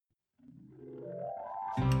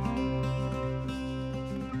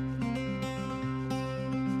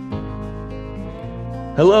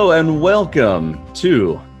Hello and welcome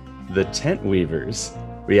to the Tent Weavers.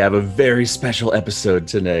 We have a very special episode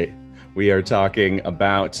tonight. We are talking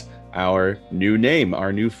about our new name,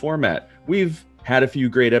 our new format. We've had a few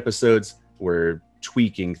great episodes. We're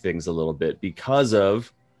tweaking things a little bit because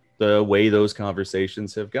of the way those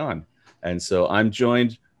conversations have gone. And so I'm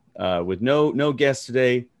joined with no guests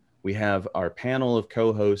today. We have our panel of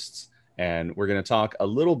co-hosts, and we're going to talk a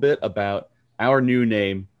little bit about our new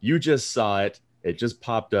name. You just saw it. It just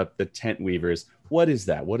popped up, the Tent Weavers. What is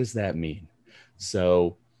that? What does that mean?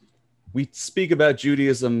 So we speak about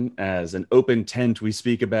Judaism as an open tent. We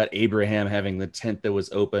speak about Abraham having the tent that was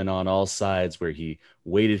open on all sides where he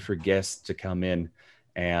waited for guests to come in.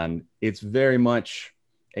 And it's very much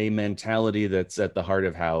a mentality that's at the heart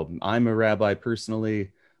of how I'm a rabbi personally.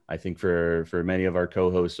 I think for many of our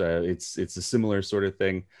co-hosts, it's a similar sort of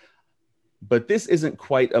thing. But this isn't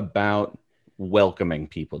quite about welcoming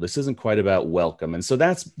people. This isn't quite about welcome. And so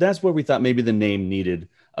that's where we thought maybe the name needed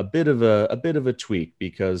a bit of a tweak,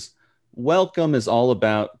 because welcome is all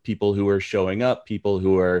about people who are showing up, people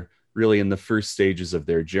who are really in the first stages of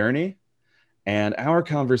their journey. And our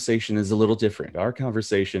conversation is a little different. Our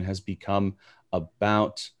conversation has become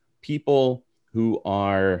about people who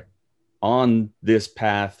are on this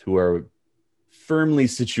path, who are firmly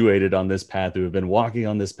situated on this path, who have been walking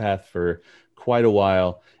on this path for quite a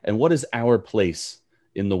while. And what is our place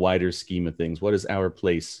in the wider scheme of things? What is our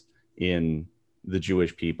place in the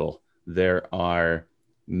Jewish people? There are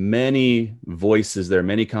many voices, there are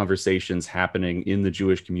many conversations happening in the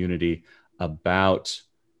Jewish community about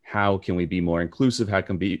how can we be more inclusive? How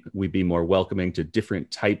can we be more welcoming to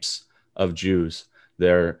different types of Jews?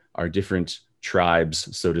 There are different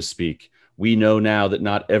tribes, so to speak. We know now that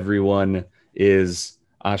not everyone is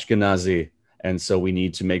Ashkenazi, and so we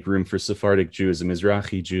need to make room for Sephardic Jews and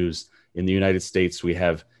Mizrahi Jews. In the United States, we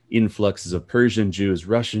have influxes of Persian Jews,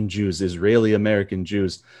 Russian Jews, Israeli American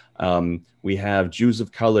Jews. We have Jews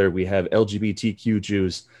of color. We have LGBTQ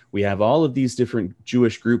Jews. We have all of these different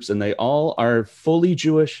Jewish groups, and they all are fully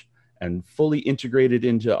Jewish and fully integrated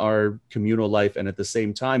into our communal life. And at the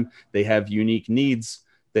same time, they have unique needs.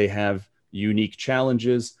 They have unique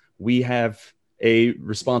challenges. We have a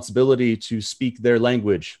responsibility to speak their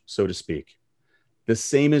language, so to speak. The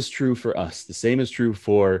same is true for us. The same is true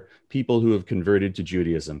for people who have converted to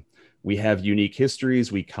Judaism. We have unique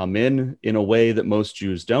histories. We come in a way that most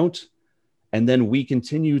Jews don't. And then we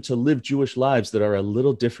continue to live Jewish lives that are a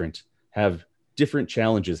little different, have different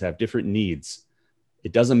challenges, have different needs.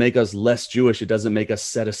 It doesn't make us less Jewish. It doesn't make us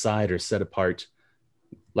set aside or set apart.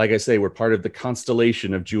 Like I say, we're part of the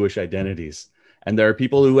constellation of Jewish identities. And there are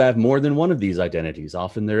people who have more than one of these identities.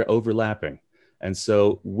 Often they're overlapping. And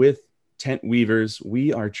so with Tent Weavers,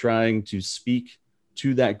 we are trying to speak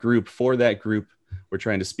to that group, for that group. We're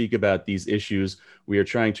trying to speak about these issues. We are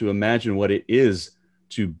trying to imagine what it is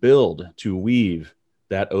to build, to weave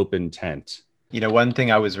that open tent. You know, one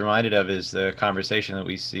thing I was reminded of is the conversation that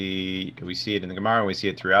we see it in the Gemara, and we see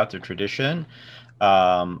it throughout the tradition,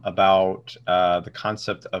 about the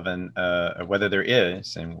concept of whether there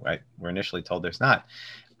is, and we're initially told there's not,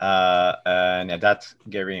 an Adat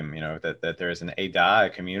Gerim, that there is an Edah, a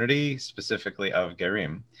community specifically of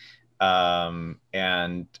Gerim.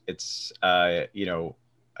 And it's, a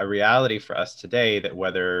reality for us today that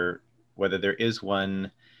whether there is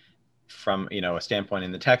one from, a standpoint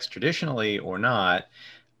in the text traditionally or not,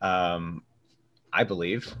 I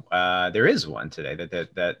believe there is one today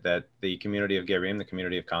that the community of Gerim, the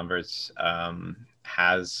community of converts,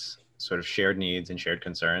 has sort of shared needs and shared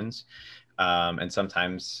concerns. And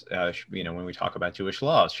sometimes, when we talk about Jewish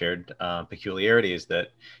law, shared peculiarities that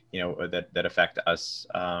affect us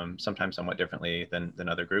sometimes somewhat differently than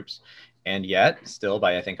other groups. And yet, still,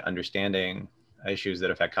 by I think understanding issues that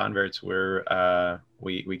affect converts,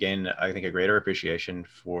 we gain, I think, a greater appreciation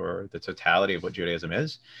for the totality of what Judaism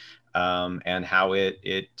is, and how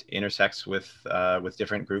it intersects with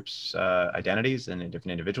different groups' identities and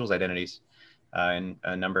different individuals' identities in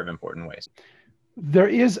a number of important ways.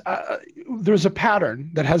 There's a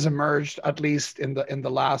pattern that has emerged, at least in the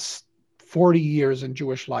last 40 years in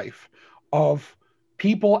Jewish life, of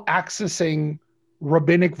people accessing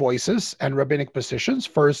rabbinic voices and rabbinic positions.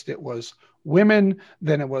 First, it was women,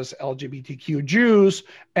 then it was LGBTQ Jews,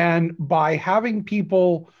 and by having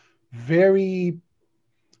people very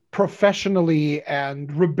professionally and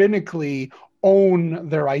rabbinically own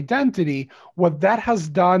their identity, what that has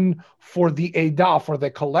done for the Edah, for the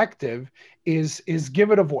collective, is give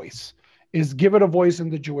it a voice, in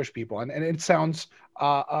the Jewish people. And it sounds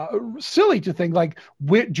silly to think like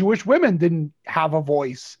Jewish women didn't have a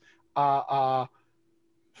voice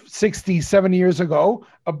 60, 70 years ago.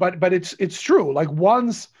 But it's true. Like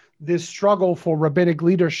once this struggle for rabbinic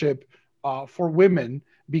leadership for women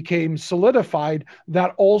became solidified,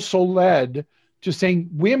 that also led to saying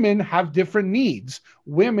women have different needs.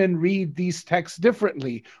 Women read these texts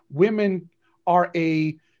differently. Women are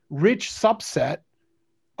a rich subset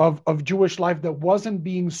of Jewish life that wasn't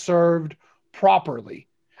being served properly.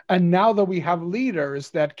 And now that we have leaders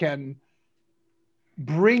that can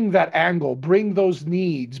bring that angle, bring those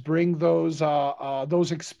needs, bring those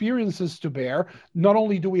experiences to bear, not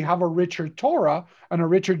only do we have a richer Torah and a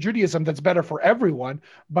richer Judaism that's better for everyone,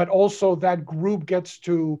 but also that group gets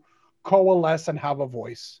to coalesce and have a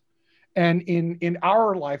voice. And in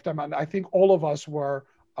our lifetime, and I think all of us were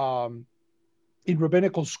in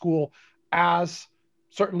rabbinical school, as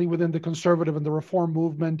certainly within the conservative and the reform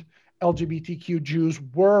movement, LGBTQ Jews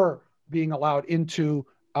were being allowed into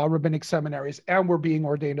rabbinic seminaries and were being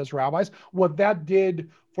ordained as rabbis. What that did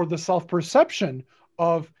for the self-perception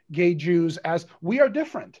of gay Jews as we are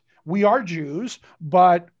different. We are Jews,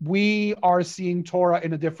 but we are seeing Torah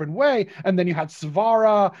in a different way. And then you had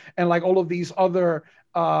Svara and like all of these other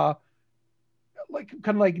like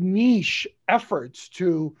niche efforts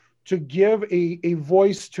to give a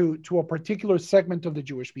voice to a particular segment of the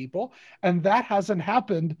Jewish people. And that hasn't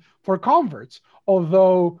happened for converts.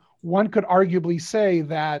 Although one could arguably say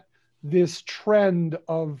that this trend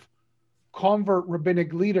of convert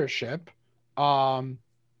rabbinic leadership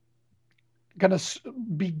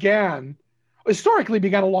historically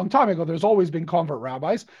began a long time ago. There's always been convert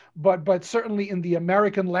rabbis, but certainly in the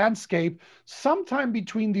American landscape, sometime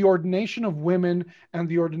between the ordination of women and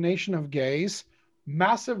the ordination of gays,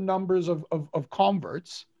 massive numbers of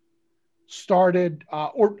converts started,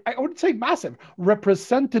 or I wouldn't say massive,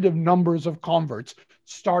 representative numbers of converts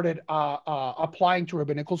started applying to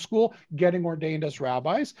rabbinical school, getting ordained as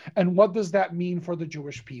rabbis. And what does that mean for the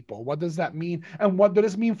Jewish people? What does that mean? And what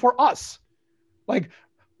does it mean for us? Like,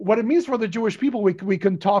 what it means for the Jewish people, we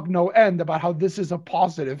can talk no end about how this is a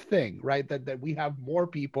positive thing, right? That we have more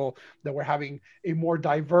people, that we're having a more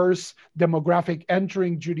diverse demographic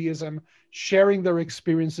entering Judaism, sharing their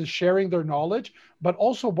experiences, sharing their knowledge. But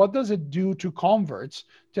also, what does it do to converts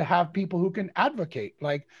to have people who can advocate?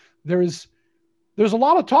 Like, there's a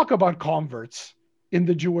lot of talk about converts in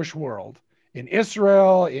the Jewish world, in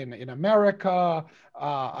Israel, in America,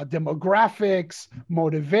 demographics,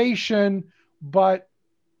 motivation. But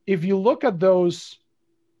if you look at those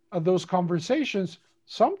conversations,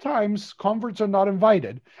 sometimes converts are not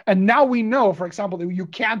invited. And now we know, for example, that you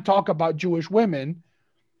can't talk about Jewish women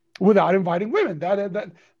without inviting women.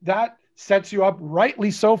 That sets you up,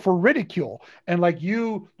 rightly so, for ridicule. And like,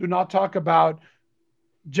 you do not talk about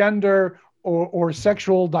gender or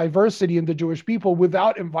sexual diversity in the Jewish people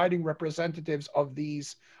without inviting representatives of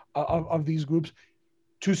these groups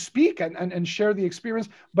to speak and share the experience.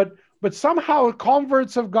 But somehow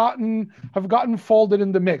converts have gotten folded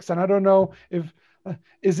in the mix. And I don't know if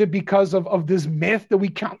is it because of this myth that we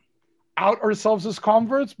can't out ourselves as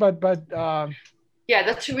converts, but yeah,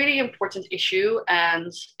 that's a really important issue,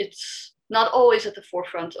 and it's not always at the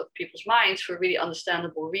forefront of people's minds for really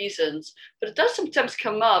understandable reasons, but it does sometimes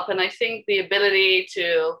come up. And I think the ability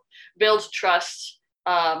to build trust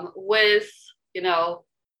with,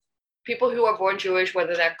 people who are born Jewish,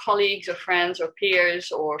 whether they're colleagues or friends or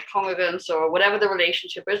peers or congregants or whatever the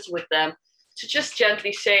relationship is with them, to just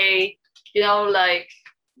gently say, like,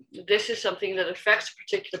 this is something that affects a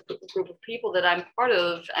particular group of people that I'm part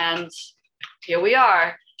of, and here we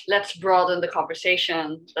are. Let's broaden the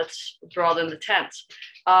conversation. Let's broaden the tent.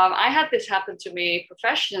 I had this happen to me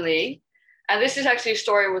professionally, and this is actually a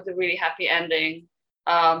story with a really happy ending,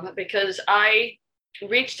 because I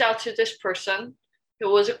reached out to this person who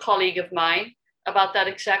was a colleague of mine about that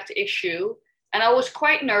exact issue. And I was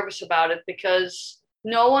quite nervous about it because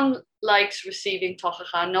no one likes receiving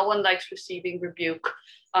tochacha. No one likes receiving rebuke.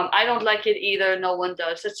 I don't like it either. No one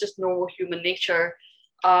does. That's just normal human nature.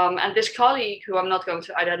 And this colleague, who I'm not going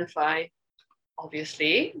to identify,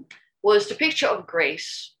 obviously, was the picture of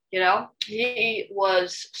grace. He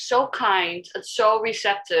was so kind and so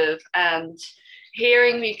receptive and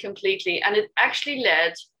hearing me completely. And it actually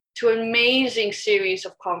led to an amazing series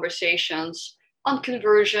of conversations on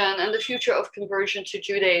conversion and the future of conversion to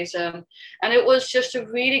Judaism. And it was just a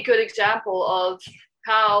really good example of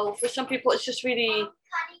how, for some people, it's just really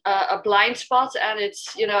a blind spot, and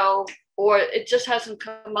it's, or it just hasn't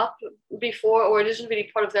come up before, or it isn't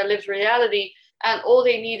really part of their lived reality. And all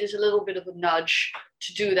they need is a little bit of a nudge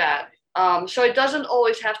to do that. So it doesn't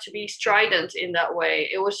always have to be strident in that way.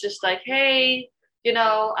 It was just like, hey,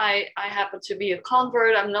 I happen to be a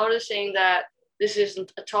convert. I'm noticing that this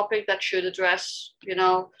isn't a topic that should address,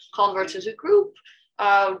 converts as a group.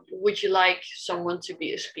 Would you like someone to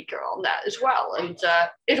be a speaker on that as well? And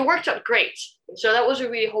it worked out great. So that was a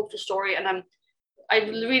really hopeful story. And I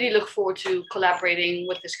really look forward to collaborating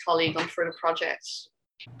with this colleague on further projects.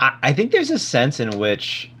 I think there's a sense in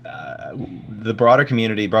which the broader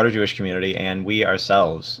Jewish community, and we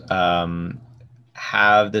ourselves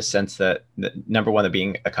have this sense that number one, that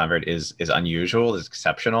being a convert is unusual, is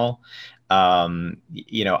exceptional.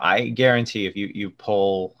 I guarantee if you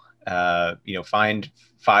pull, find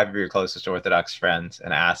 5 of your closest Orthodox friends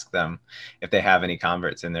and ask them if they have any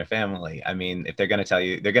converts in their family. I mean, if they're going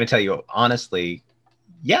to tell you honestly,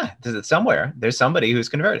 yeah, somewhere there's somebody who's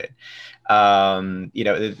converted.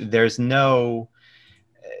 There's no,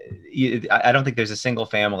 I don't think there's a single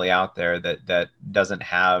family out there that doesn't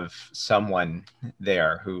have someone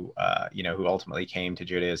there who ultimately came to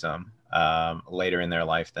Judaism later in their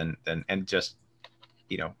life than just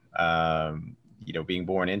being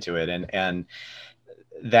born into it, and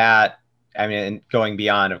that, I mean, and going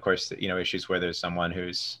beyond, of course, issues where there's someone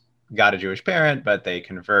who's got a Jewish parent, but they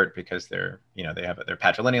convert because they're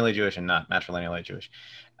patrilineally Jewish and not matrilineally Jewish.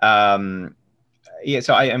 So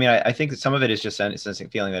I think that some of it is just sensing,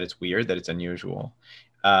 feeling that it's weird, that it's unusual.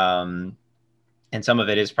 And some of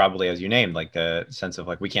it is probably, as you named, like the sense of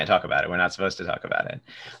like, we can't talk about it. We're not supposed to talk about it.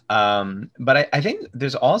 But I think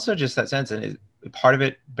there's also just that sense, and part of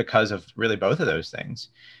it because of really both of those things.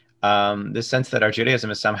 This sense that our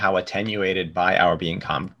Judaism is somehow attenuated by our being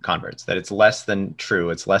converts, that it's less than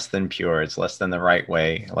true, it's less than pure, it's less than the right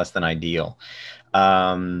way, less than ideal.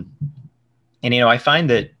 I find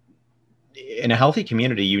that in a healthy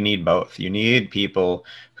community, you need both. You need people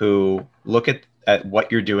who look at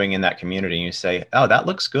what you're doing in that community and you say, oh, that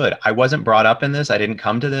looks good. I wasn't brought up in this. I didn't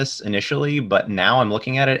come to this initially, but now I'm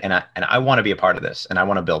looking at it and I want to be a part of this and I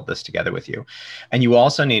want to build this together with you. And you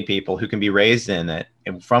also need people who can be raised in it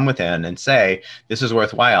from within and say, this is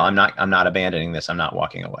worthwhile. I'm not abandoning this. I'm not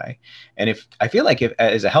walking away. And if I feel like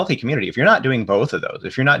as a healthy community, if you're not doing both of those,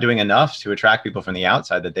 if you're not doing enough to attract people from the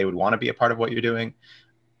outside that they would want to be a part of what you're doing,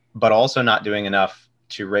 but also not doing enough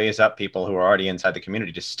to raise up people who are already inside the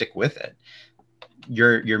community to stick with it,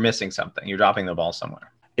 you're missing something. You're dropping the ball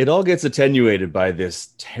somewhere. It all gets attenuated by this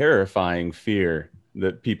terrifying fear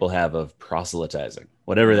that people have of proselytizing,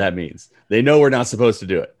 whatever that means. They know we're not supposed to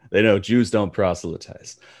do it. They know Jews don't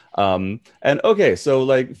proselytize. And okay, so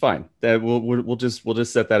like, fine, that we'll just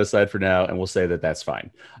set that aside for now, and we'll say that that's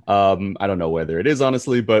fine. I don't know whether it is,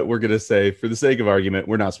 honestly, but we're gonna say, for the sake of argument,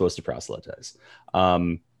 we're not supposed to proselytize.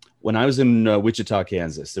 When I was in Wichita,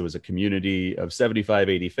 Kansas, there was a community of 75,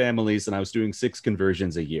 80 families, and I was doing 6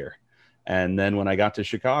 conversions a year. And then when I got to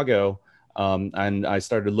Chicago, and I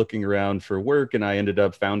started looking around for work, and I ended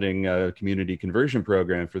up founding a community conversion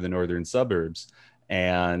program for the northern suburbs.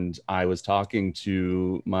 And I was talking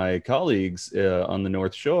to my colleagues on the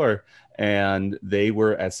North Shore, and they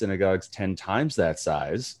were at synagogues 10 times that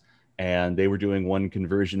size, and they were doing 1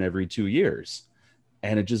 conversion every 2 years.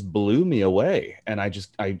 And it just blew me away. And I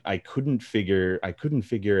couldn't figure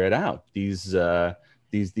it out. These were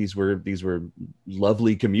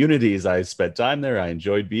lovely communities. I spent time there. I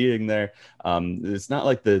enjoyed being there. It's not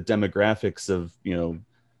like the demographics of,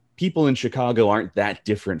 people in Chicago aren't that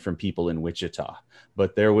different from people in Wichita,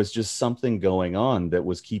 but there was just something going on that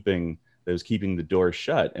was keeping the door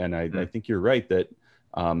shut. And I think you're right that,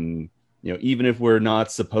 even if we're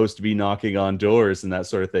not supposed to be knocking on doors and that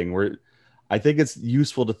sort of thing, I think it's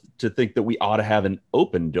useful to think that we ought to have an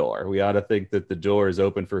open door. We ought to think that the door is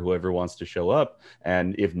open for whoever wants to show up.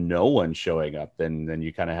 And if no one's showing up, then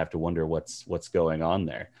you kind of have to wonder what's going on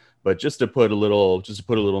there. But just to put a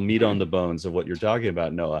little meat on the bones of what you're talking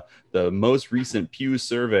about, Noah, the most recent Pew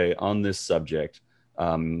survey on this subject,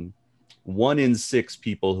 1 in 6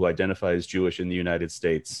 people who identify as Jewish in the United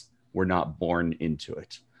States were not born into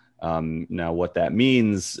it. Now, what that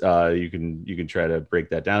means, you can try to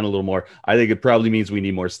break that down a little more. I think it probably means we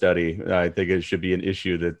need more study. I think it should be an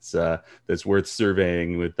issue that's worth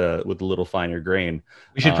surveying with a little finer grain.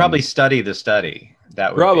 We should probably study the study.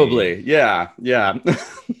 That would probably, yeah.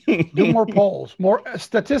 Do more polls. More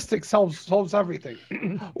statistics solves everything.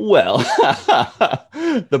 Well,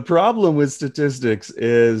 the problem with statistics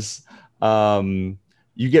is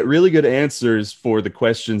you get really good answers for the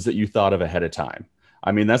questions that you thought of ahead of time.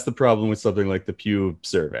 I mean, that's the problem with something like the Pew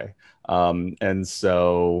survey. And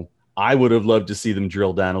so I would have loved to see them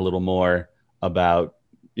drill down a little more about,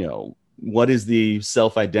 what is the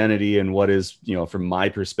self-identity and what is, from my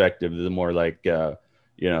perspective, the more like, if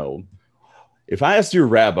I asked your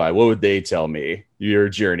rabbi, what would they tell me your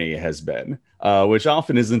journey has been? which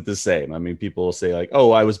often isn't the same. I mean, people will say like,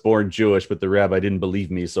 "Oh, I was born Jewish, but the rabbi didn't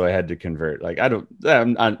believe me, so I had to convert." Like,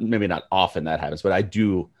 maybe not often that happens, but I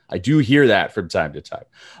do hear that from time to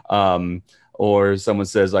time. Or someone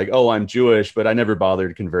says like, "Oh, I'm Jewish, but I never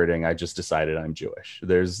bothered converting. I just decided I'm Jewish."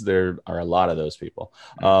 There are a lot of those people.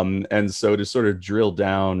 And so to sort of drill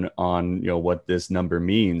down on, what this number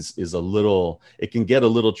means it can get a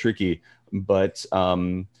little tricky, but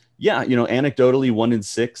yeah, anecdotally, 1 in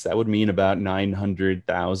 6, that would mean about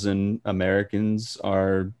 900,000 Americans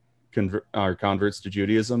are converts to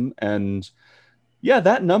Judaism. And yeah,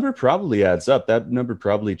 that number probably adds up. That number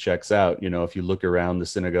probably checks out. If you look around the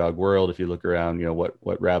synagogue world, if you look around,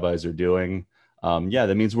 what rabbis are doing, yeah,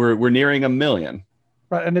 that means we're nearing 1 million.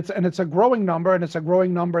 Right, and it's a growing number, and it's a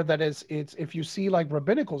growing number that it's if you see like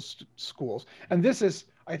rabbinical schools, and this is,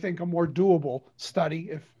 I think, a more doable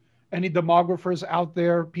study. If any demographers out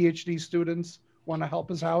there, PhD students, want to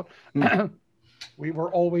help us out, we were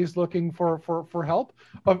always looking for help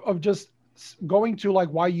of just going to like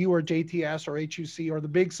YU or JTS or HUC or the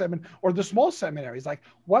big or the small seminaries. Like,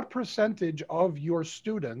 what percentage of your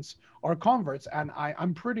students are converts? And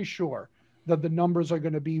I'm pretty sure that the numbers are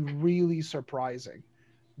going to be really surprising.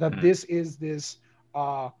 That this is these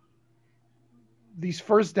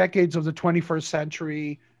first decades of the 21st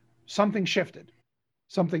century, something shifted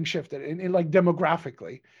in like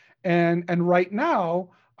demographically. And right now,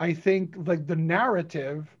 I think like the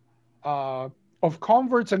narrative of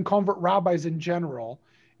converts and convert rabbis in general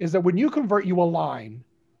is that when you convert, you align,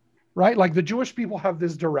 right? Like the Jewish people have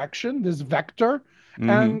this direction, this vector,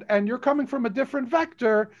 and you're coming from a different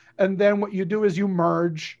vector. And then what you do is you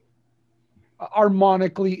merge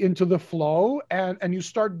harmonically into the flow, and you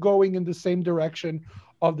start going in the same direction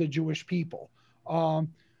of the Jewish people.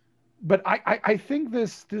 But I think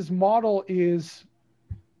this model is,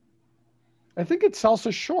 I think it sells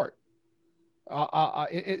us short.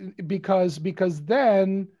 Because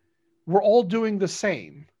then we're all doing the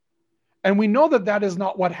same, and we know that is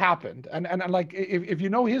not what happened. And like if you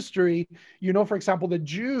know history, for example, the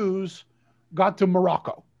Jews got to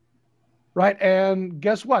Morocco, right? And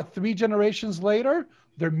guess what? 3 generations later,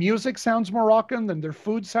 their music sounds Moroccan, and their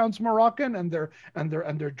food sounds Moroccan, and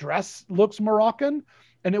their dress looks Moroccan,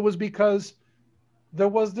 and it was because there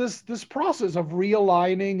was this process of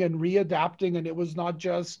realigning and readapting, and it was not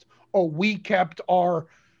just, oh, we kept our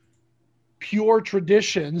pure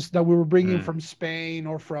traditions that we were bringing from Spain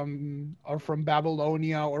or from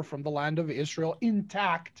Babylonia or from the land of Israel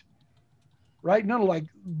intact, right? No, like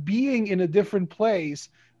being in a different place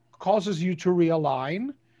causes you to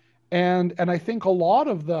realign, and I think a lot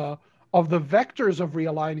of the vectors of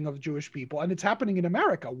realigning of Jewish people, and it's happening in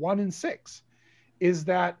America, 1 in 6, is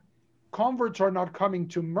that converts are not coming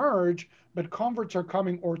to merge, but converts are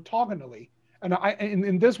coming orthogonally. And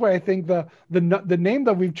in this way, I think the name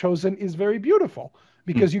that we've chosen is very beautiful,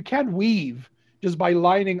 because you can't weave just by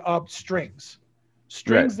lining up strings.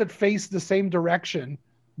 Strings that face the same direction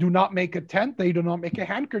do not make a tent. They do not make a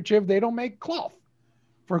handkerchief. They don't make cloth.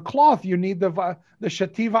 For cloth, you need the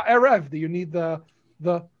shativa erev. You need the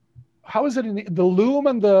how is it in the loom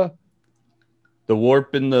and the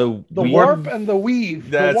warp and the warp and the weave.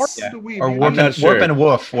 That's, the warp and the weave. Or warp and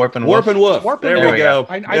woof. Warp and woof. There we go.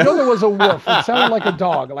 I know there was a woof. It sounded like a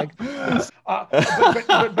dog. Like, but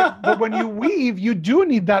when you weave, you do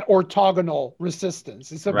need that orthogonal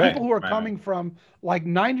resistance. It's the people who are coming from like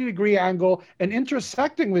 90-degree angle and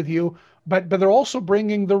intersecting with you, but they're also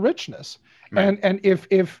bringing the richness. And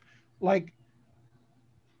if like,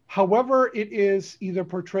 however it is either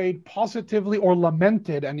portrayed positively or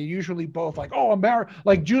lamented, and usually both, like, oh,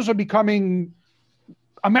 like Jews are becoming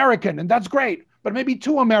American, and that's great, but maybe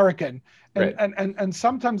too American. And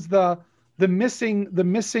sometimes the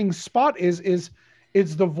missing spot is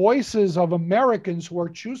it's the voices of Americans who are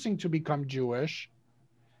choosing to become Jewish,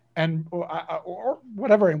 and or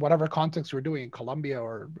whatever, in whatever context we're doing, in Colombia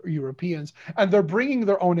or Europeans, and they're bringing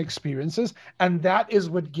their own experiences, and that is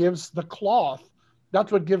what gives the cloth,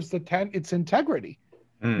 that's what gives the tent its integrity,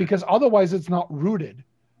 because otherwise it's not rooted,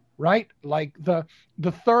 right? Like the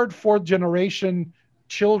 3rd, 4th generation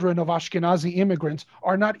children of Ashkenazi immigrants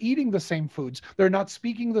are not eating the same foods. They're not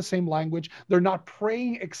speaking the same language. They're not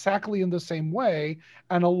praying exactly in the same way.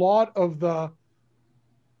 And a lot of the,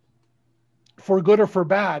 for good or for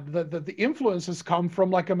bad, the influences come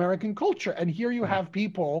from like American culture. And here you have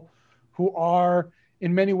people who are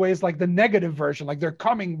in many ways like the negative version, like they're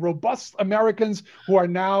coming robust Americans who are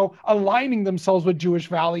now aligning themselves with Jewish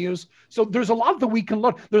values. So there's a lot that we can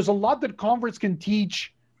learn. There's a lot that converts can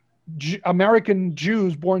teach American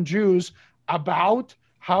Jews, born Jews, about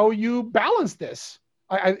how you balance this.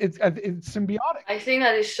 It's symbiotic. I think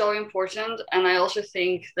that is so important. And I also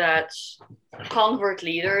think that convert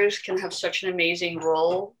leaders can have such an amazing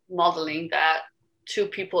role modeling that to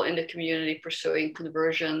people in the community pursuing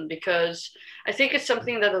conversion, because I think it's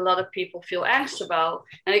something that a lot of people feel angst about.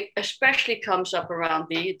 And it especially comes up around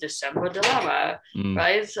the December dilemma,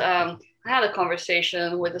 right? I had a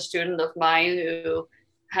conversation with a student of mine who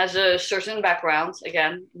has a certain background,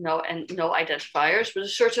 again, no identifiers, but a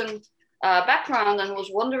certain background, and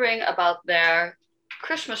was wondering about their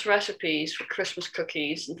Christmas recipes for Christmas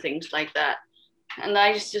cookies and things like that. And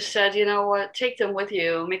I just said, you know what, take them with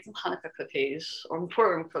you, make them Hanukkah cookies or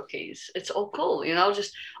Purim cookies. It's all cool,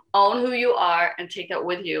 just own who you are and take that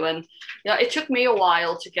with you. And, it took me a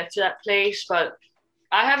while to get to that place, but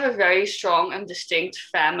I have a very strong and distinct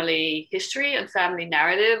family history and family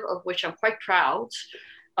narrative of which I'm quite proud.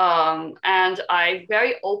 And I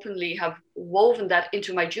very openly have woven that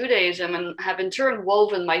into my Judaism and have in turn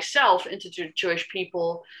woven myself into the Jewish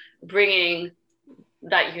people, bringing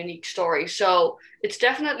that unique story. So it's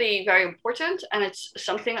definitely very important. And it's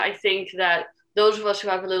something I think that those of us who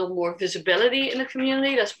have a little more visibility in the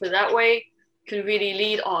community, let's put it that way, can really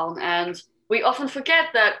lead on. And we often forget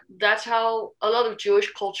that that's how a lot of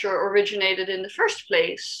Jewish culture originated in the first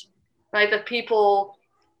place, right? That people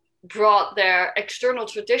brought their external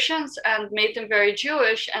traditions and made them very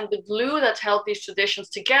Jewish. And the glue that held these traditions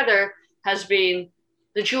together has been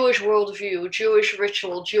the Jewish worldview, Jewish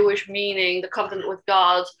ritual, Jewish meaning, the covenant with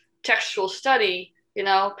God, textual study.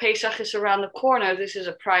 Pesach is around the corner. This is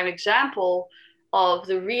a prime example of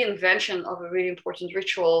the reinvention of a really important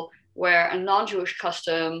ritual where a non-Jewish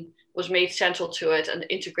custom was made central to it and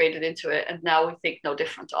integrated into it. And now we think no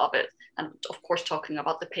different of it. And of course, talking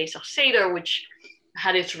about the Pesach Seder, which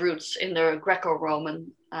had its roots in the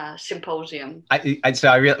Greco-Roman symposium. I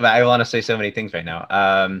want to say so many things right now.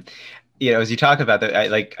 As you talk about that,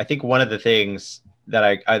 I think one of the things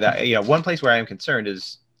that one place where I am concerned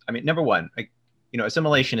is, number one,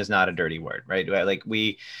 assimilation is not a dirty word, right? Like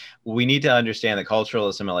we need to understand that cultural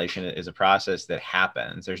assimilation is a process that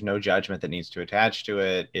happens. There's no judgment that needs to attach to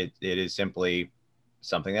it. It is simply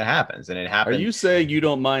something that happens, and it happens. Are you saying you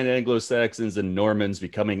don't mind Anglo-Saxons and Normans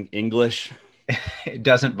becoming English? It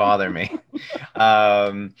doesn't bother me.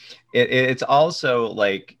 It's also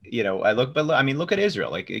like, look at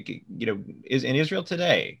Israel. Is in Israel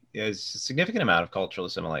today is a significant amount of cultural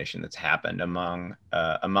assimilation that's happened among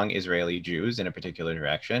Israeli Jews in a particular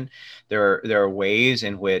direction. There are ways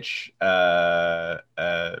in which Sabra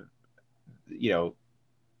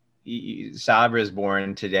is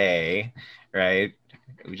born today, right?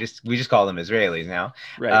 We just call them Israelis now.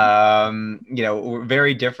 Right. We're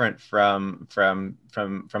very different from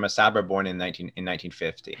a Sabra born in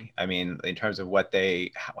 1950. In terms of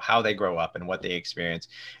how they grow up and what they experience,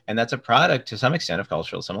 and that's a product to some extent of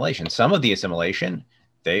cultural assimilation. Some of the assimilation,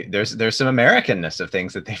 there's some Americanness of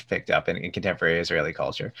things that they've picked up in contemporary Israeli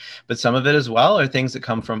culture, but some of it as well are things that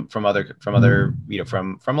come from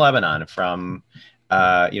Lebanon, from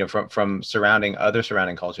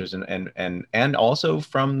surrounding cultures and also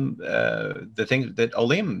from the things that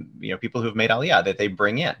Olim, people who've made Aliyah, that they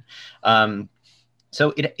bring in.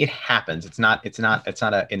 So it happens. It's not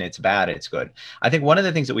and it's bad, it's good. I think one of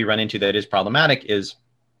the things that we run into that is problematic is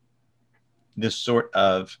this sort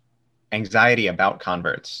of anxiety about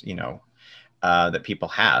converts, that people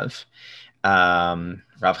have.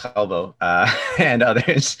 Rav Chalbo and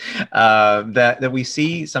others that we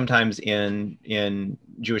see sometimes in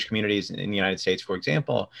Jewish communities in the United States, for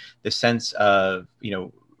example, the sense of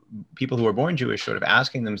people who are born Jewish sort of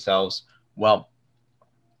asking themselves, well,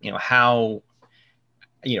 how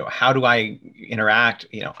do I interact?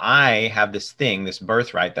 I have this thing, this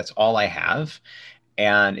birthright, that's all I have.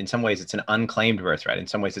 And in some ways it's an unclaimed birthright. In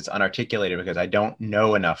some ways it's unarticulated because I don't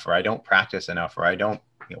know enough, or I don't practice enough, or I don't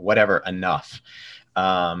whatever enough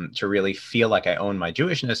to really feel like I own my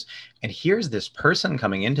Jewishness. And here's this person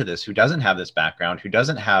coming into this who doesn't have this background, who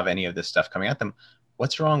doesn't have any of this stuff coming at them.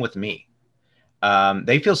 What's wrong with me?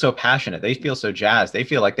 They feel so passionate. They feel so jazzed. They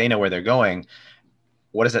feel like they know where they're going.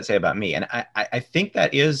 What does that say about me? And I think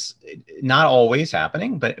that is not always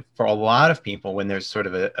happening, but for a lot of people, when there's sort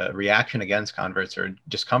of a reaction against converts or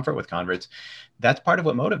discomfort with converts, that's part of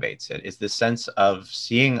what motivates it, is this sense of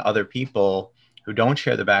seeing other people who don't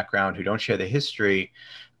share the background, who don't share the history,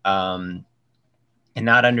 and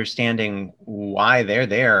not understanding why they're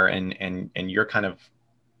there, and you're kind of,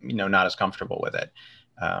 not as comfortable with it.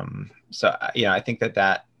 So I think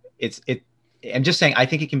that I'm just saying, I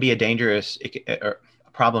think it can be a dangerous or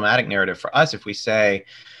problematic narrative for us if we say,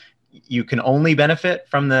 you can only benefit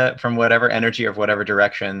from whatever energy or whatever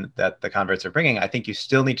direction that the converts are bringing. I think you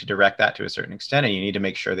still need to direct that to a certain extent, and you need to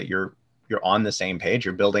make sure that you're on the same page,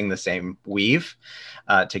 you're building the same weave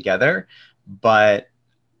together. But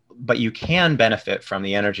you can benefit from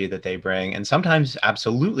the energy that they bring, and sometimes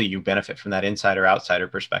absolutely you benefit from that insider outsider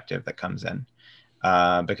perspective that comes in,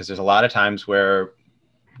 because there's a lot of times where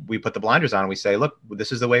we put the blinders on and we say, look,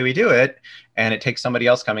 this is the way we do it, and it takes somebody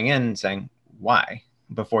else coming in and saying why,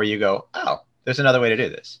 before you go, oh, there's another way to do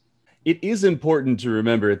this. It is important to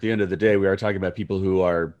remember at the end of the day, we are talking about people who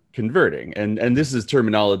are converting. And this is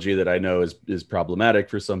terminology that I know is problematic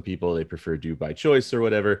for some people. They prefer do by choice or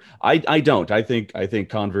whatever. I don't. I think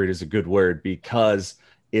convert is a good word because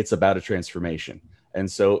it's about a transformation.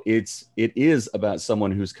 And so it is about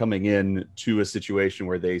someone who's coming in to a situation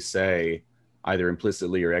where they say, either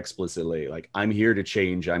implicitly or explicitly, like, I'm here to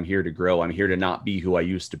change, I'm here to grow, I'm here to not be who I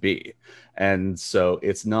used to be. And so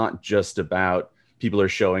it's not just about people are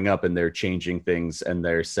showing up and they're changing things and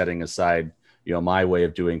they're setting aside, my way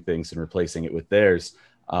of doing things and replacing it with theirs.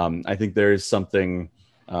 I think there is something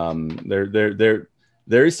there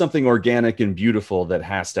is something organic and beautiful that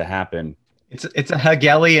has to happen. It's a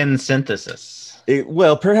Hegelian synthesis.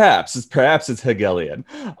 Perhaps it's Hegelian.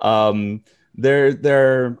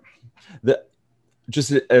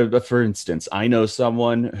 For instance, I know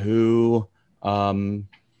someone who,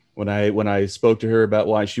 when I spoke to her about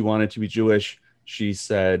why she wanted to be Jewish, she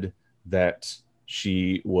said that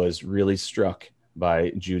she was really struck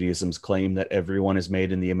by Judaism's claim that everyone is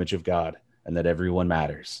made in the image of God and that everyone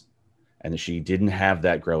matters, and that she didn't have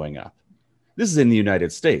that growing up. This is in the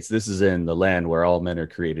United States. This is in the land where all men are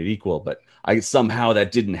created equal, but somehow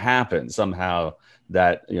that didn't happen. Somehow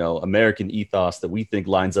that American ethos that we think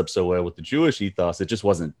lines up so well with the Jewish ethos, it just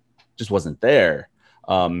wasn't there.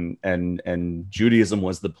 And Judaism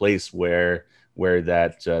was the place where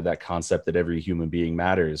that concept that every human being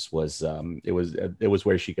matters was. It was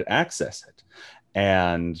where she could access it.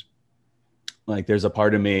 And like, there's a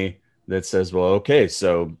part of me that says, well, okay,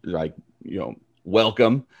 so like,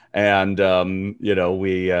 welcome. And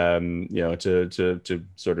we to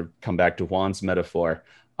sort of come back to Juan's metaphor.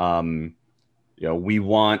 We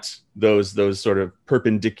want those sort of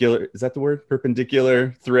perpendicular, is that the word?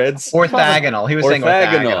 Perpendicular threads? Orthogonal. He was saying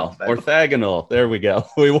orthogonal. Orthogonal. There we go.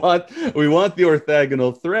 We want the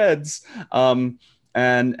orthogonal threads. And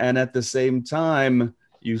at the same time,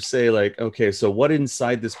 you say like, okay, so what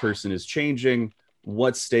inside this person is changing?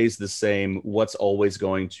 What stays the same? What's always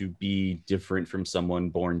going to be different from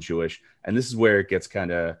someone born Jewish? And this is where it gets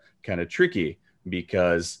kind of tricky,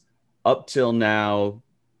 because up till now,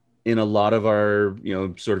 in a lot of our,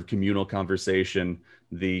 sort of communal conversation,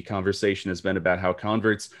 the conversation has been about how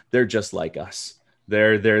converts, they're just like us.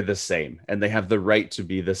 They're the same, and they have the right to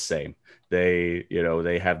be the same. They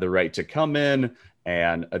have the right to come in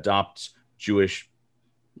and adopt Jewish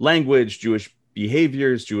language, Jewish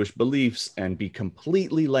behaviors, Jewish beliefs, and be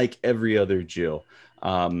completely like every other Jew.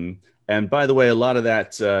 And by the way, a lot of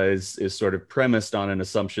that is sort of premised on an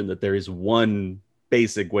assumption that there is one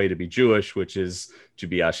basic way to be Jewish, which is to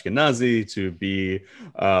be Ashkenazi, to be,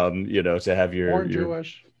 to have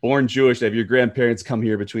born Jewish, to have your grandparents come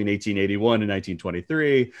here between 1881 and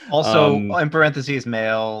 1923. Also, in parentheses,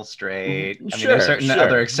 male, straight. I mean, there's certain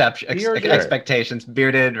other expectations,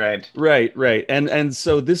 bearded, right? Right. And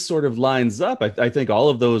so this sort of lines up. I think all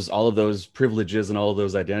of those privileges and all of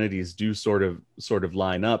those identities do sort of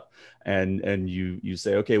line up. And you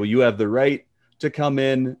say, okay, well, you have the right to come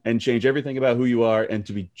in and change everything about who you are and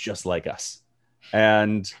to be just like us.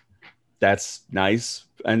 And that's nice.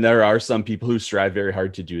 And there are some people who strive very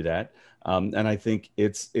hard to do that. And I think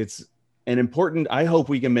it's an important, I hope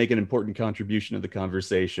we can make an important contribution to the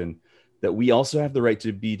conversation that we also have the right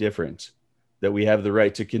to be different, that we have the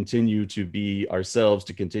right to continue to be ourselves,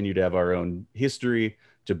 to continue to have our own history,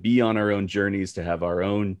 to be on our own journeys, to have our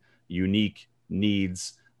own unique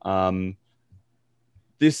needs.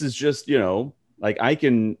 This is just, like I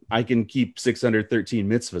can keep 613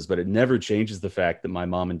 mitzvahs, but it never changes the fact that my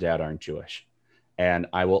mom and dad aren't Jewish. And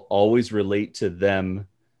I will always relate to them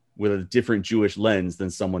with a different Jewish lens than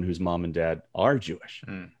someone whose mom and dad are Jewish.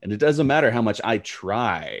 And it doesn't matter how much I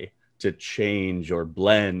try to change or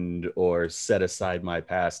blend or set aside my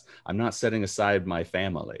past. I'm not setting aside my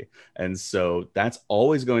family. And so that's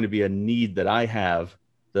always going to be a need that I have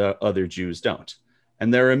that other Jews don't.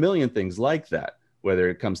 And there are a million things like that, whether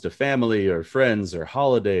it comes to family or friends or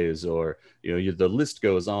holidays, or the list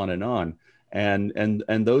goes on.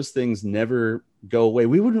 And those things never go away.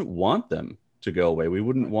 We wouldn't want them to go away. We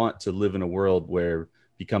wouldn't want to live in a world where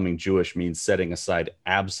becoming Jewish means setting aside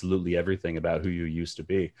absolutely everything about who you used to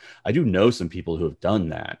be. I do know some people who have done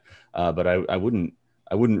that, but I wouldn't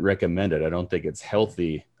recommend it. I don't think it's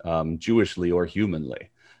healthy, Jewishly or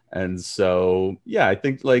humanly. And so, yeah, I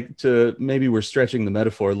think like maybe we're stretching the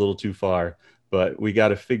metaphor a little too far, but we got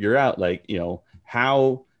to figure out like,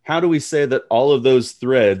 how do we say that all of those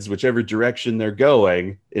threads, whichever direction they're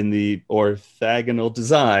going in the orthogonal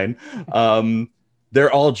design,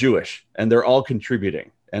 they're all Jewish and they're all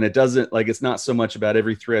contributing. And it doesn't like, it's not so much about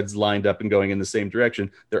every thread's lined up and going in the same direction.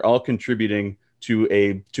 They're all contributing to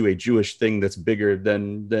a Jewish thing that's bigger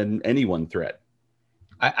than any one thread.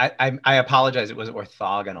 I apologize. It was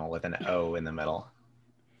orthogonal with an O in the middle.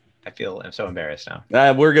 I'm so embarrassed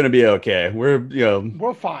now. We're gonna be okay.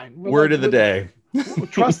 We're fine. Word of the day.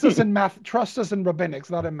 Trust us in math. Trust us in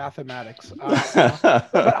rabbinics, not in mathematics. But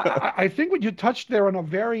I think what you touched there on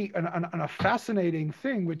a fascinating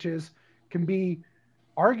thing, which can be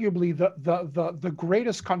arguably the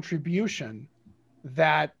greatest contribution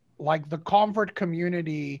that like the convert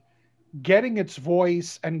community getting its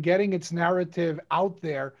voice and getting its narrative out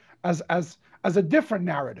there as a different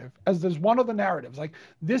narrative, as there's one of the narratives. Like,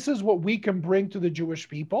 this is what we can bring to the Jewish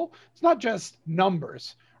people. It's not just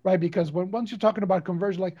numbers, right? Because once you're talking about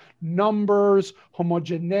conversion, like numbers,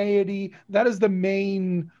 homogeneity, that is the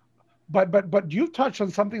main, but you've touched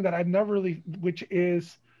on something that I've never really, which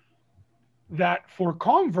is that for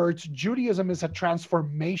converts, Judaism is a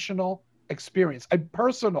transformational experience, a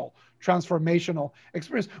personal transformational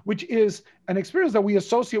experience, which is an experience that we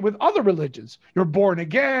associate with other religions. You're born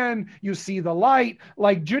again, you see the light.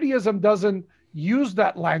 Like, Judaism doesn't use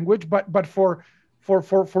that language, but for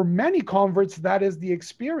many converts, that is the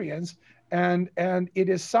experience, and it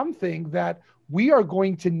is something that we are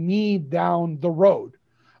going to need down the road.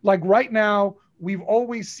 Like right now, we've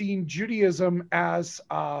always seen Judaism as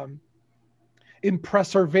in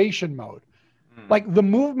preservation mode. Like the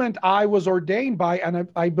movement I was ordained by and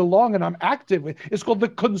I belong and I'm active with, it's called the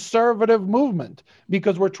conservative movement,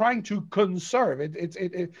 because we're trying to conserve.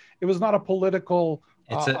 It was not a political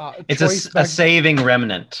it's a saving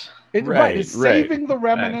remnant. It's saving the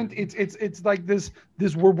remnant. Right. It's like this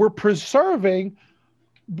we're preserving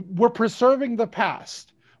the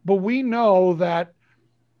past. But we know that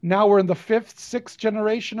now we're in the 5th, 6th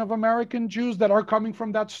generation of American Jews that are coming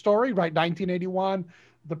from that story, right? 1981,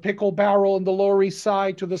 the pickle barrel in the Lower East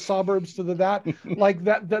Side to the suburbs to that, like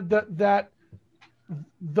that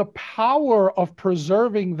the power of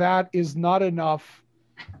preserving that is not enough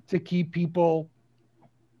to keep people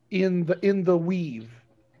in the weave.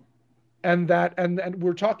 And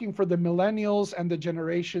we're talking for the millennials and the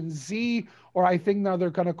Generation Z, or I think now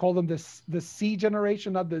they're going to call them the C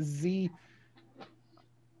generation, not the Z.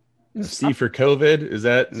 C for COVID? Is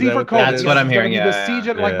that C for COVID? That's what I'm hearing. Yeah, the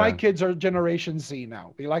C like my kids are Generation Z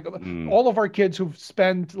now. Like all of our kids who've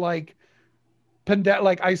spent like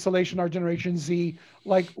isolation are Generation Z.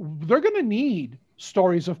 Like, they're going to need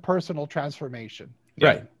stories of personal transformation.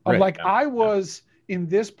 Right. Like, I was in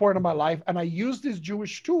this point of my life and I used these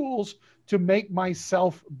Jewish tools to make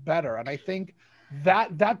myself better. And I think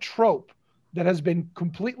that trope that has been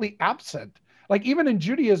completely absent, like even in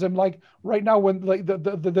Judaism, like right now, when like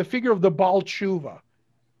the figure of the Baal Tshuva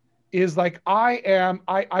is like, I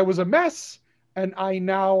was a mess and I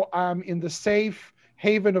now am in the safe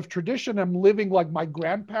haven of tradition. I'm living like my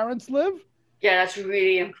grandparents live. Yeah, that's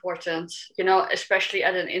really important, especially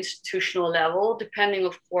at an institutional level, depending,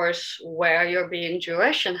 of course, where you're being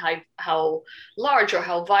Jewish and how large or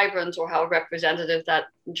how vibrant or how representative that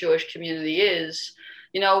Jewish community is.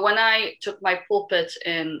 When I took my pulpit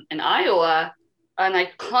in Iowa, and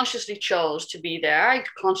I consciously chose to be there, I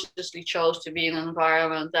consciously chose to be in an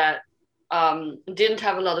environment that didn't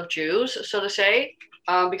have a lot of Jews, so to say,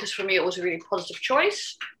 because for me it was a really positive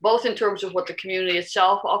choice, both in terms of what the community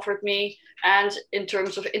itself offered me and in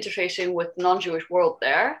terms of interfacing with non-Jewish world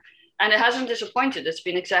there. And it hasn't disappointed. It's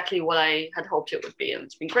been exactly what I had hoped it would be, and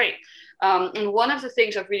it's been great. And one of the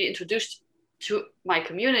things I've really introduced to my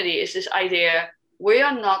community is this idea: we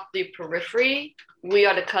are not the periphery, we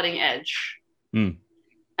are the cutting edge. And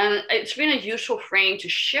it's been a useful frame to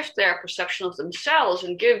shift their perception of themselves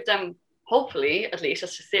and give them, hopefully, at least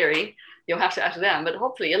that's the theory, you'll have to ask them, but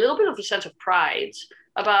hopefully a little bit of a sense of pride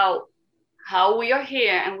about how we are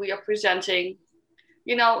here and we are presenting,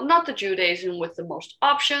 not the Judaism with the most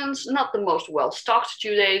options, not the most well-stocked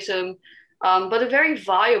Judaism, but a very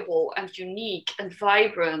viable and unique and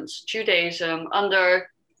vibrant Judaism under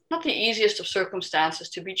not the easiest of circumstances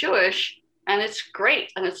to be Jewish. And it's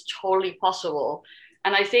great and it's totally possible.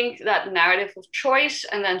 And I think that narrative of choice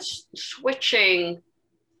and then switching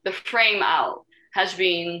the frame out has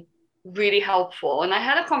been really helpful. And I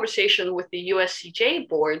had a conversation with the USCJ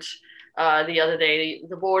boards the other day,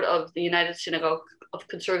 the board of the United Synagogue of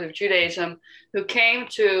Conservative Judaism, who came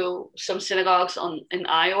to some synagogues in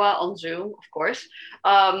Iowa on Zoom, of course.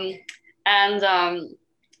 And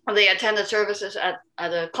they attended services at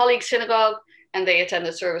a colleague synagogue, and they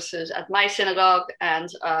attended services at my synagogue. And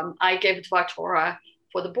I gave a Dvar Torah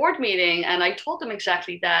for the board meeting, and I told them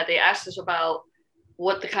exactly that. They asked us about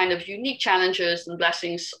what the kind of unique challenges and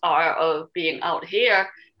blessings are of being out here.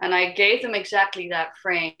 And I gave them exactly that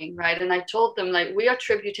frame, right? And I told them, like, we are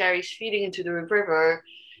tributaries feeding into the river,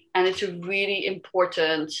 and it's a really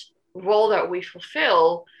important role that we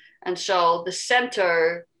fulfill. And so the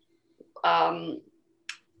center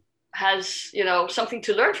has, you know, something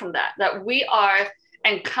to learn from that we are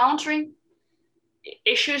encountering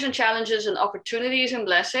issues and challenges and opportunities and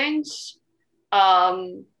blessings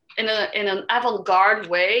in an avant-garde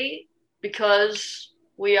way, because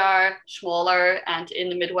we are smaller and in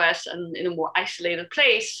the Midwest and in a more isolated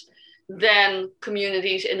place than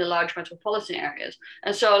communities in the large metropolitan areas.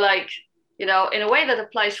 And so, like, you know, in a way that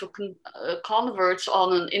applies for converts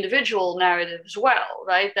on an individual narrative as well,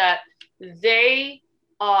 right? That they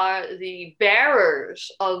are the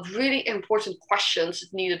bearers of really important questions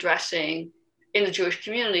that need addressing in the Jewish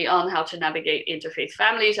community on how to navigate interfaith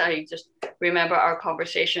families. I just remember our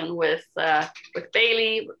conversation with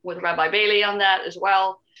Bailey, with Rabbi Bailey on that as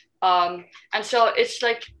well. And so it's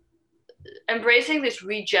like embracing this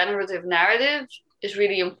regenerative narrative is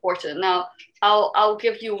really important. Now, I'll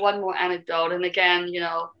give you one more anecdote. And again, you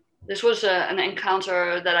know, this was an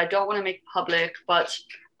encounter that I don't want to make public, but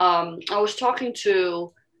I was talking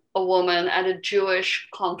to a woman at a Jewish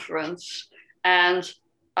conference, and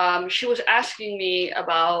she was asking me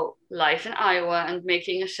about life in Iowa and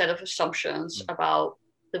making a set of assumptions about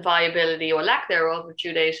the viability or lack thereof of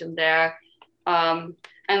Judaism there. And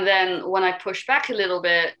then when I pushed back a little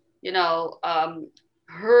bit, you know,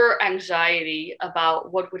 her anxiety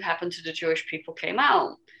about what would happen to the Jewish people came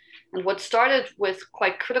out. And what started with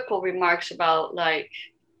quite critical remarks about, like,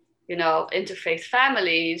 you know, interfaith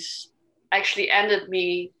families actually ended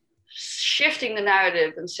me shifting the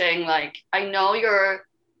narrative and saying, like, I know you're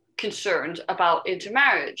concerned about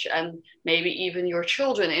intermarriage and maybe even your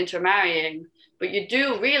children intermarrying, but you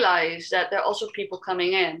do realize that there are also people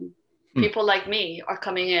coming in. People like me are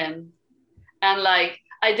coming in. And, like,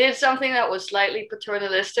 I did something that was slightly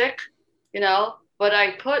paternalistic, you know, but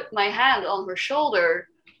I put my hand on her shoulder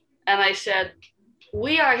and I said,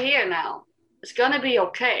 we are here now. It's going to be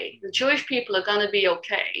okay. The Jewish people are going to be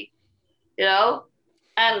okay, you know?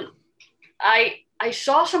 And I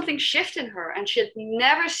saw something shift in her, and she had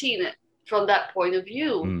never seen it from that point of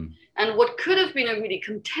view. And what could have been a really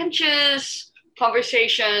contentious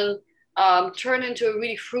conversation turned into a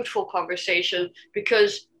really fruitful conversation,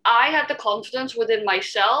 because I had the confidence within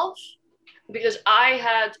myself, because I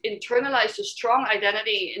had internalized a strong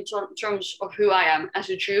identity in terms of who I am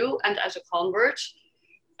as a Jew and as a convert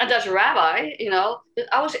and as a rabbi, you know, that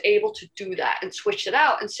I was able to do that and switch it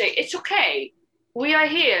out and say, it's okay, we are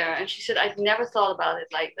here. And she said, I'd never thought about it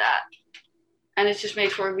like that. And it's just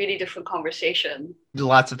made for a really different conversation.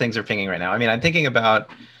 Lots of things are pinging right now. I mean, I'm thinking about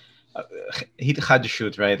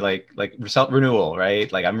Chadshut, right? Like renewal,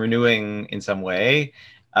 right? Like, I'm renewing in some way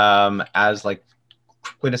as like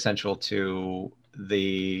quintessential to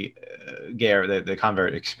the the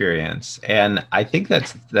convert experience. And I think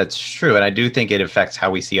that's true. And I do think it affects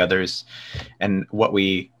how we see others and what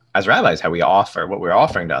we, as rabbis, how we offer, what we're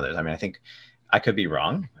offering to others. I mean, I think I could be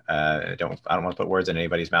wrong. I don't want to put words in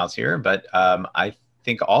anybody's mouths here, but I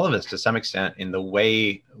think all of us, to some extent, in the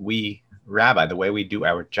way we rabbi, the way we do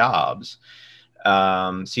our jobs,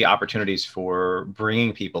 see opportunities for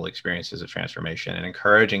bringing people experiences of transformation and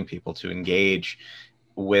encouraging people to engage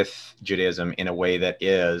with Judaism in a way that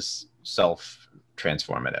is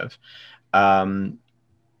self-transformative.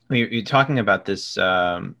 You're talking about this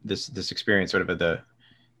this experience, sort of the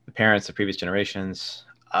parents, the previous generations.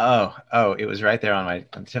 Oh, it was right there on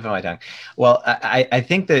the tip of my tongue. Well, I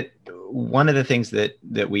think that one of the things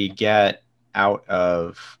that we get out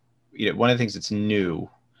of, you know, one of the things that's new,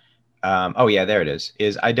 there it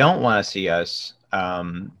is I don't want to see us,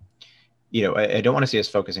 you know, I don't want to see us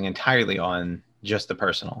focusing entirely on just the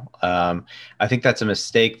personal. I think that's a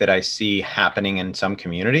mistake that I see happening in some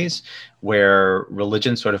communities, where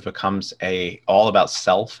religion sort of becomes all about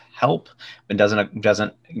self-help and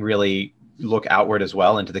doesn't really look outward as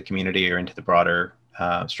well into the community or into the broader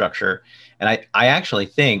structure. And I actually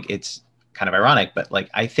think it's kind of ironic, but like,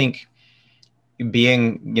 I think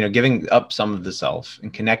being, you know, giving up some of the self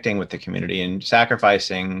and connecting with the community and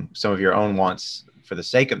sacrificing some of your own wants for the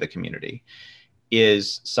sake of the community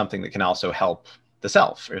is something that can also help the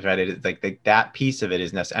self, right? It is like that piece of it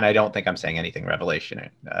is necessary. And I don't think I'm saying anything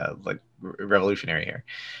revolutionary here.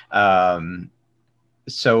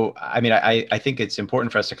 So, I mean, I think it's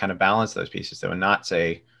important for us to kind of balance those pieces, though, and not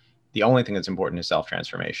say the only thing that's important is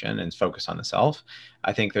self-transformation and focus on the self.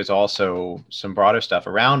 I think there's also some broader stuff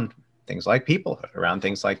around things like peoplehood, around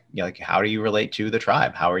things like, like how do you relate to the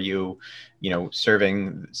tribe? How are you,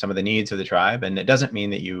 serving some of the needs of the tribe? And it doesn't mean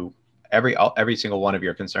that you every single one of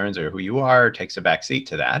your concerns or who you are takes a back seat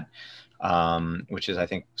to that, which is, I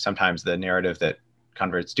think, sometimes the narrative that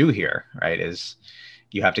converts do here, right? Is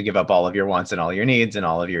you have to give up all of your wants and all your needs and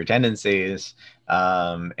all of your tendencies,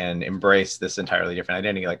 and embrace this entirely different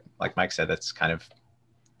identity. Like Mike said, that's kind of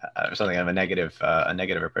something of a negative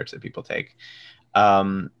approach that people take.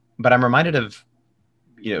 But I'm reminded of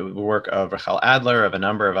the work of Rachel Adler, of a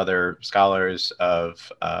number of other scholars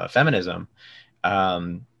of feminism,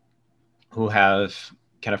 who have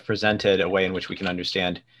kind of presented a way in which we can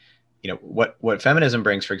understand, what feminism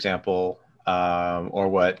brings, for example, or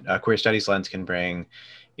what a queer studies lens can bring,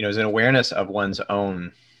 is an awareness of one's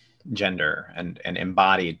own gender and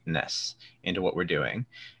embodiedness into what we're doing,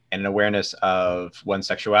 and an awareness of one's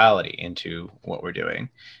sexuality into what we're doing.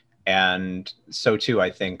 And so too,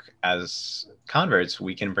 I think as converts,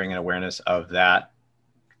 we can bring an awareness of that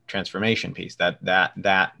transformation piece, that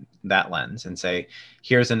lens, and say,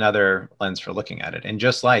 here's another lens for looking at it. And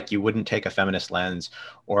just like you wouldn't take a feminist lens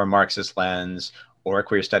or a Marxist lens or a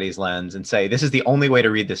queer studies lens and say, this is the only way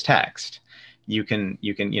to read this text. You can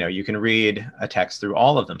read a text through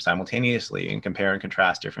all of them simultaneously and compare and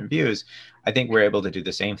contrast different views. I think we're able to do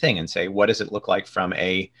the same thing and say, what does it look like from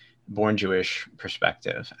a born Jewish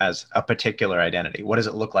perspective as a particular identity? What does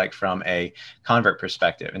it look like from a convert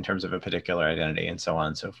perspective in terms of a particular identity, and so on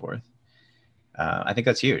and so forth? I think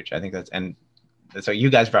that's huge. And so you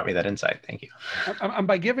guys brought me that insight. Thank you. And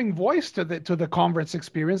by giving voice to the convert's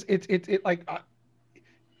experience, it like,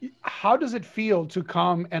 how does it feel to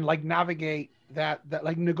come and like navigate that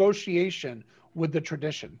like negotiation with the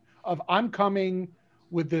tradition of, I'm coming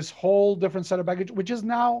with this whole different set of baggage, which is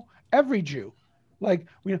now every Jew. Like,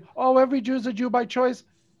 every Jew is a Jew by choice.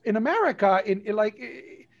 In America,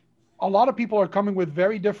 a lot of people are coming with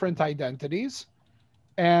very different identities,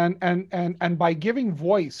 and by giving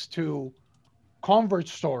voice to convert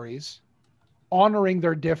stories, honoring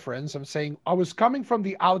their difference, of saying, I was coming from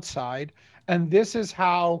the outside, and this is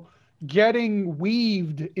how getting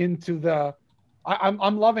weaved into the.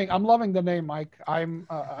 I'm loving the name, Mike.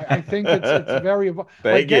 I think it's very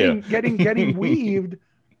like getting weaved,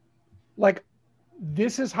 like.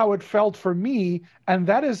 This is how it felt for me, and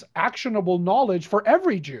that is actionable knowledge for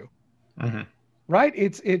every Jew, right?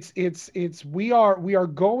 It's we are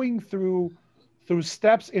going through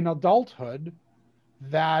steps in adulthood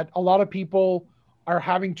that a lot of people are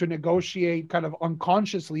having to negotiate kind of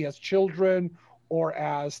unconsciously as children or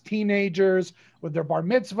as teenagers with their bar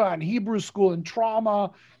mitzvah and Hebrew school and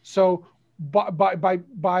trauma. So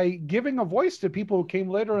by giving a voice to people who came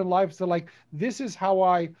later in life, so like, this is how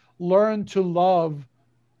I learn to love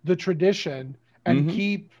the tradition and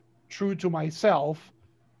keep true to myself,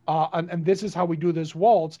 and this is how we do this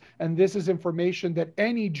waltz, and this is information that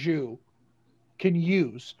any Jew can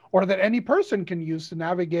use, or that any person can use to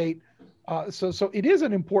navigate. So it is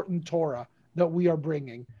an important Torah that we are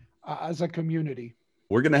bringing as a community.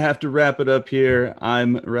 We're going to have to wrap it up here.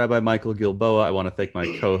 I'm Rabbi Michael Gilboa. I want to thank my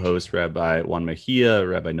co-host, Rabbi Juan Mejia,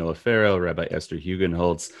 Rabbi Noah Farrow, Rabbi Esther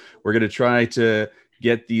Hugenholtz. We're going to try to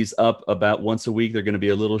get these up about once a week. They're going to be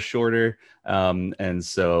a little shorter. And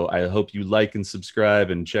so I hope you like and subscribe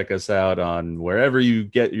and check us out on wherever you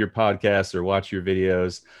get your podcasts or watch your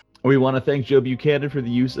videos. We want to thank Joe Buchanan for the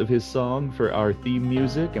use of his song for our theme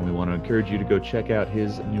music, and we want to encourage you to go check out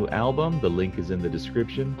his new album. The link is in the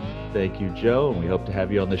description. Thank you, Joe, and we hope to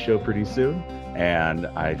have you on the show pretty soon. And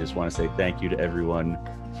I just want to say thank you to everyone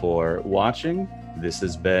for watching. This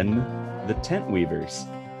has been The Tent Weavers.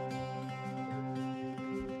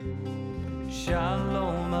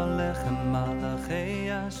 Shalom Aleichem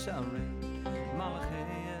Malachei Shalom.